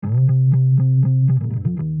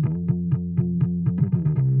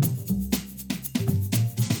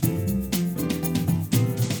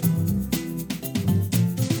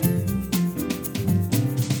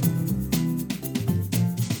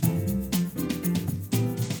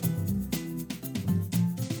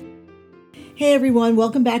Hey everyone,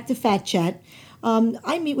 welcome back to Fat Chat.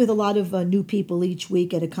 I meet with a lot of new people each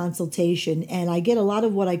week at a consultation, and I get a lot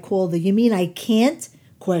of what I call the "you mean I can't"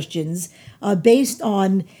 questions based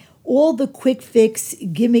on all the quick fix,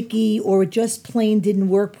 gimmicky, or just plain didn't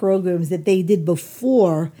work programs that they did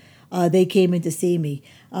before they came in to see me.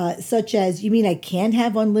 Such as, you mean I can't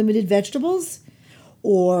have unlimited vegetables?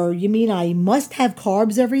 Or you mean I must have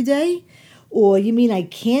carbs every day? Or you mean I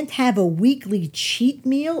can't have a weekly cheat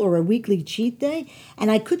meal or a weekly cheat day?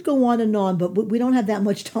 And I could go on, but we don't have that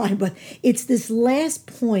much time. But it's this last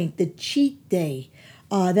point, the cheat day,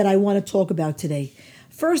 that I want to talk about today.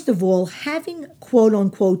 First of all, having quote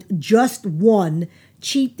unquote just one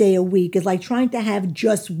cheat day a week is like trying to have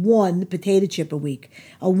just one potato chip a week.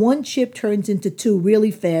 One chip turns into two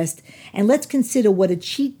really fast. And let's consider what a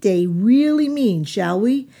cheat day really means, shall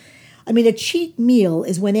we? I mean, a cheat meal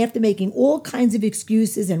is when, after making all kinds of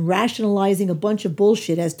excuses and rationalizing a bunch of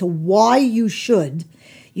bullshit as to why you should,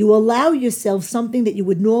 you allow yourself something that you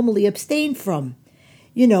would normally abstain from.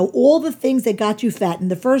 You know, all the things that got you fat in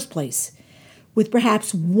the first place. With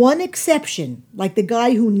perhaps one exception, like the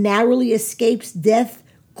guy who narrowly escapes death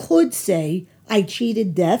could say, I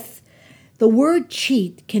cheated death. The word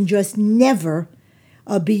cheat can just never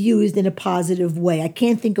be used in a positive way. I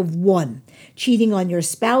can't think of one. Cheating on your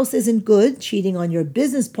spouse isn't good. Cheating on your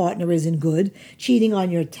business partner isn't good. Cheating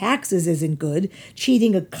on your taxes isn't good.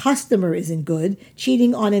 Cheating a customer isn't good.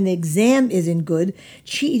 Cheating on an exam isn't good.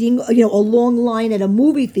 Cheating, a long line at a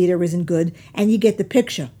movie theater isn't good. And you get the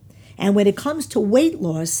picture. And when it comes to weight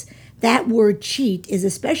loss, that word cheat is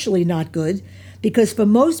especially not good because for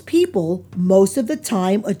most people, most of the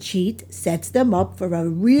time, a cheat sets them up for a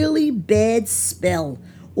really bad spell,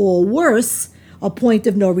 or worse, a point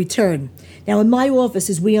of no return. Now, in my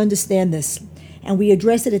offices, we understand this, and we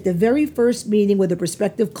address it at the very first meeting with a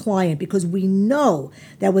prospective client because we know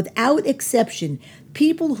that without exception,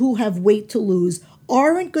 people who have weight to lose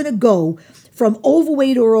aren't going to go from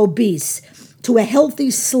overweight or obese to a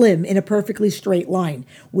healthy slim in a perfectly straight line.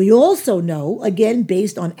 We also know, again,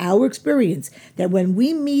 based on our experience, that when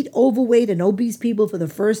we meet overweight and obese people for the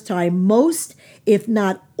first time, most, if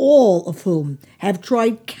not all of whom have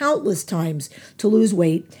tried countless times to lose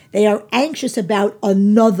weight, they are anxious about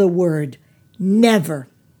another word, never,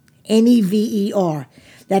 N-E-V-E-R.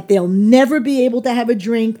 That they'll never be able to have a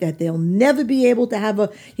drink, that they'll never be able to have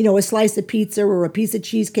a slice of pizza or a piece of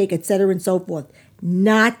cheesecake, etc., and so forth.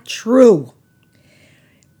 Not true.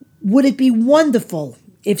 Would it be wonderful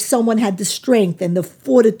if someone had the strength and the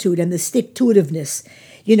fortitude and the stick-to-itiveness,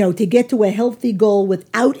 to get to a healthy goal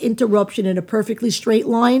without interruption in a perfectly straight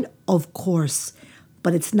line? Of course,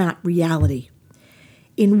 but it's not reality.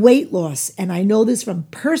 In weight loss, and I know this from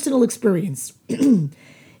personal experience,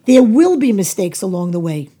 there will be mistakes along the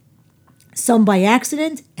way, some by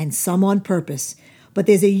accident and some on purpose. But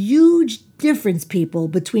there's a huge difference, people,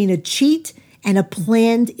 between a cheat and a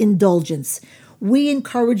planned indulgence. We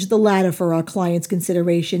encourage the latter for our clients'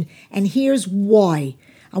 consideration, and here's why.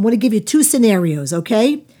 I want to give you two scenarios,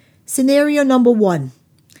 okay? Scenario number one.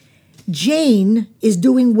 Jane is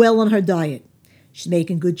doing well on her diet. She's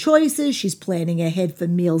making good choices. She's planning ahead for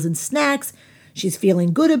meals and snacks. She's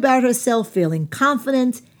feeling good about herself, feeling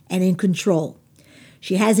confident and in control.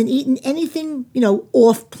 She hasn't eaten anything,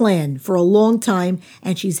 off plan for a long time,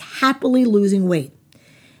 and she's happily losing weight.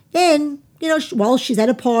 Then, while she's at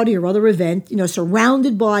a party or other event,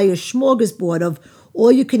 surrounded by a smorgasbord of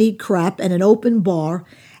all-you-can-eat crap and an open bar,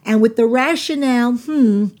 and with the rationale,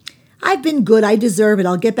 I've been good, I deserve it,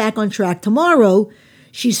 I'll get back on track tomorrow,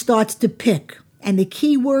 she starts to pick. And the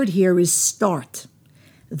key word here is start.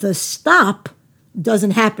 The stop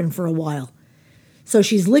doesn't happen for a while. So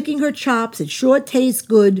she's licking her chops. It sure tastes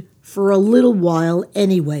good for a little while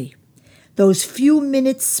anyway. Those few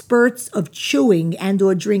minute spurts of chewing and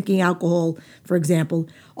or drinking alcohol, for example,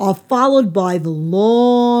 are followed by the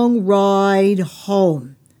long ride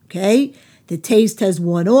home, okay? The taste has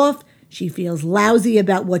worn off. She feels lousy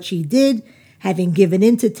about what she did, having given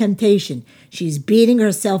in to temptation. She's beating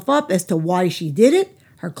herself up as to why she did it.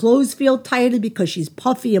 Her clothes feel tighter because she's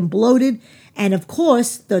puffy and bloated. And of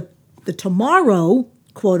course, the tomorrow,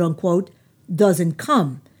 quote unquote, doesn't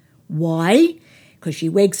come. Why? Because she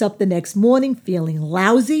wakes up the next morning feeling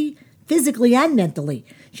lousy, physically and mentally.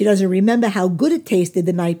 She doesn't remember how good it tasted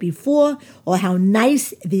the night before or how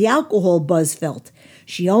nice the alcohol buzz felt.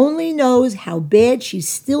 She only knows how bad she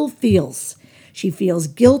still feels. She feels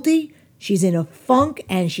guilty, she's in a funk,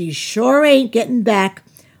 and she sure ain't getting back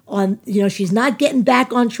on, she's not getting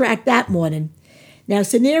back on track that morning. Now,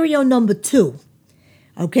 scenario number two,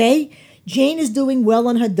 okay? Jane is doing well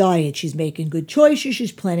on her diet. She's making good choices.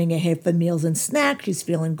 She's planning ahead for meals and snacks. She's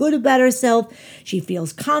feeling good about herself. She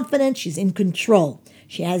feels confident. She's in control.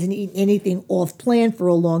 She hasn't eaten anything off plan for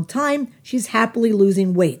a long time. She's happily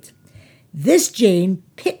losing weight. This Jane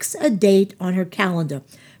picks a date on her calendar.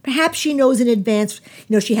 Perhaps she knows in advance,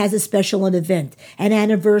 she has a special event, an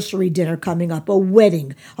anniversary dinner coming up, a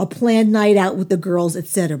wedding, a planned night out with the girls,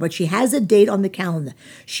 etc. But she has a date on the calendar.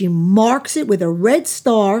 She marks it with a red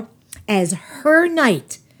star as her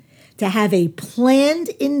night to have a planned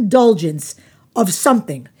indulgence of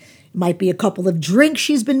something. It might be a couple of drinks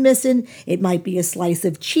she's been missing. It might be a slice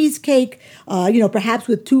of cheesecake, perhaps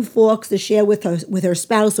with 2 forks to share with her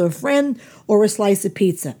spouse or friend, or a slice of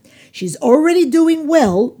pizza. She's already doing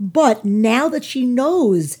well, but now that she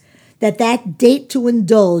knows that date to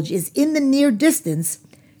indulge is in the near distance,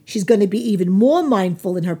 she's going to be even more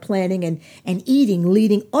mindful in her planning and eating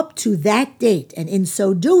leading up to that date. And in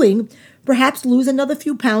so doing, perhaps lose another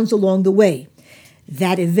few pounds along the way.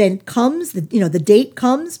 That event comes, the date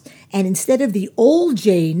comes, and instead of the old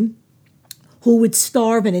Jane, who would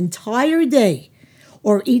starve an entire day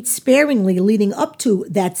or eat sparingly leading up to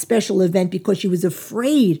that special event because she was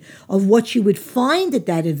afraid of what she would find at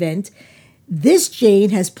that event, this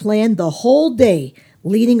Jane has planned the whole day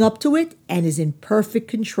leading up to it and is in perfect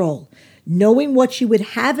control, knowing what she would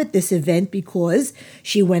have at this event because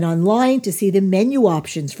she went online to see the menu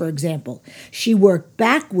options, for example. She worked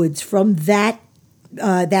backwards from that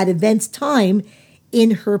event's time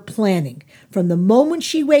in her planning. From the moment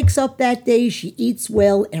she wakes up that day, she eats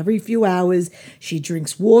well every few hours. She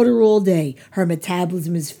drinks water all day. Her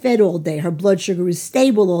metabolism is fed all day. Her blood sugar is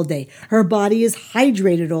stable all day. Her body is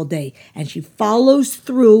hydrated all day. And she follows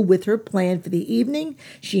through with her plan for the evening.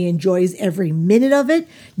 She enjoys every minute of it,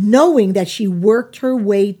 knowing that she worked her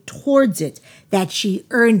way towards it, that she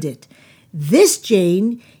earned it. This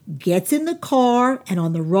Jane gets in the car and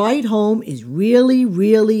on the ride home is really,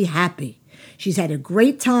 really happy. She's had a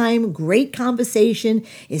great time, great conversation,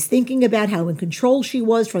 is thinking about how in control she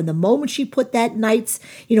was from the moment she put that night's,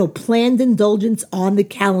 planned indulgence on the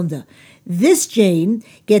calendar. This Jane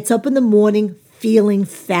gets up in the morning feeling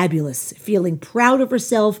fabulous, feeling proud of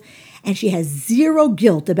herself, and she has zero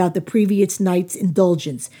guilt about the previous night's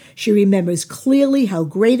indulgence. She remembers clearly how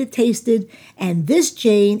great it tasted, and this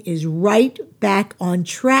Jane is right back on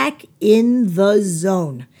track in the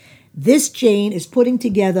zone. This Jane is putting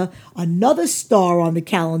together another star on the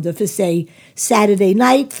calendar for, say, Saturday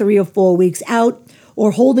night, 3 or 4 weeks out,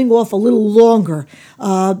 or holding off a little longer,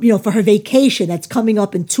 for her vacation that's coming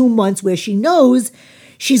up in 2 months where she knows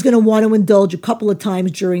she's going to want to indulge a couple of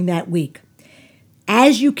times during that week.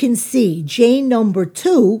 As you can see, Jane number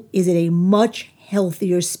 2 is in a much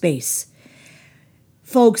healthier space.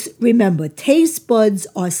 Folks, remember, taste buds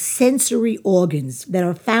are sensory organs that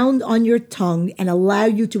are found on your tongue and allow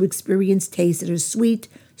you to experience tastes that are sweet,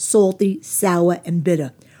 salty, sour, and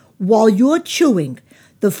bitter. While you're chewing,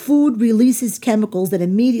 the food releases chemicals that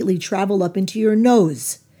immediately travel up into your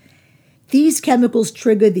nose. These chemicals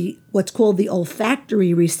trigger what's called the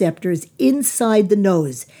olfactory receptors inside the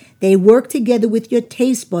nose. They work together with your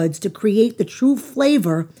taste buds to create the true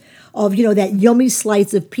flavor of, that yummy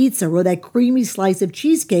slice of pizza or that creamy slice of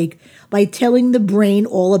cheesecake by telling the brain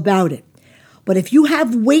all about it. But if you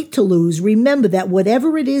have weight to lose, remember that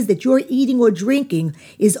whatever it is that you're eating or drinking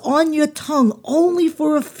is on your tongue only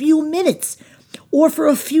for a few minutes or for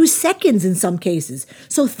a few seconds in some cases.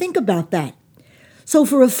 So think about that. So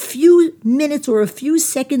for a few minutes or a few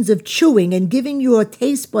seconds of chewing and giving your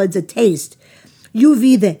taste buds a taste, you've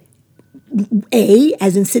either A,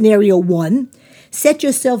 as in scenario 1, set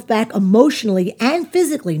yourself back emotionally and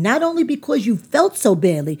physically, not only because you felt so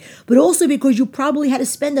badly, but also because you probably had to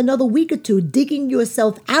spend another week or 2 digging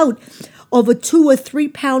yourself out of a 2 or 3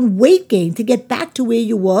 pound weight gain to get back to where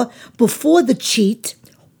you were before the cheat,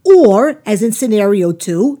 or, as in scenario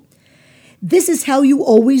 2, this is how you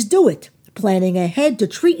always do it, planning ahead to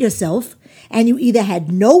treat yourself, and you either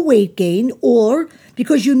had no weight gain, or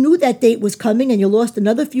because you knew that date was coming and you lost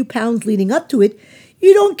another few pounds leading up to it,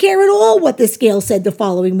 you don't care at all what the scale said the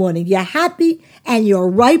following morning. You're happy and you're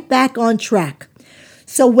right back on track.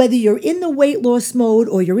 So whether you're in the weight loss mode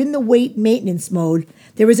or you're in the weight maintenance mode,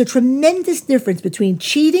 there is a tremendous difference between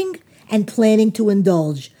cheating and planning to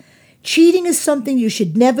indulge. Cheating is something you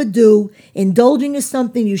should never do. Indulging is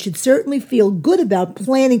something you should certainly feel good about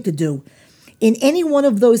planning to do. In any one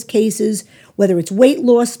of those cases, whether it's weight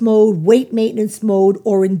loss mode, weight maintenance mode,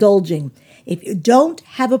 or indulging, if you don't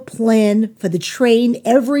have a plan for the train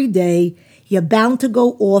every day, you're bound to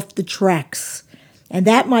go off the tracks. And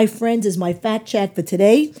that, my friends, is my Fat Chat for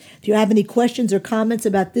today. If you have any questions or comments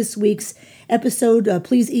about this week's episode,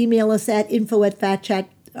 please email us at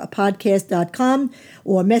info@fatchatpodcast.com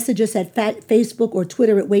or message us at Facebook or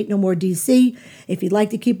Twitter at Wait No More DC. If you'd like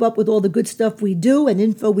to keep up with all the good stuff we do and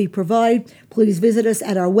info we provide, please visit us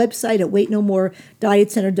at our website at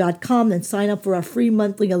waitnomoredietcenter.com and sign up for our free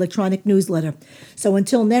monthly electronic newsletter. So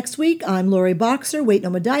until next week, I'm Lori Boxer, Wait No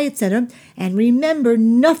More Diet Center, and remember,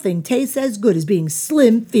 nothing tastes as good as being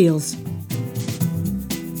slim feels.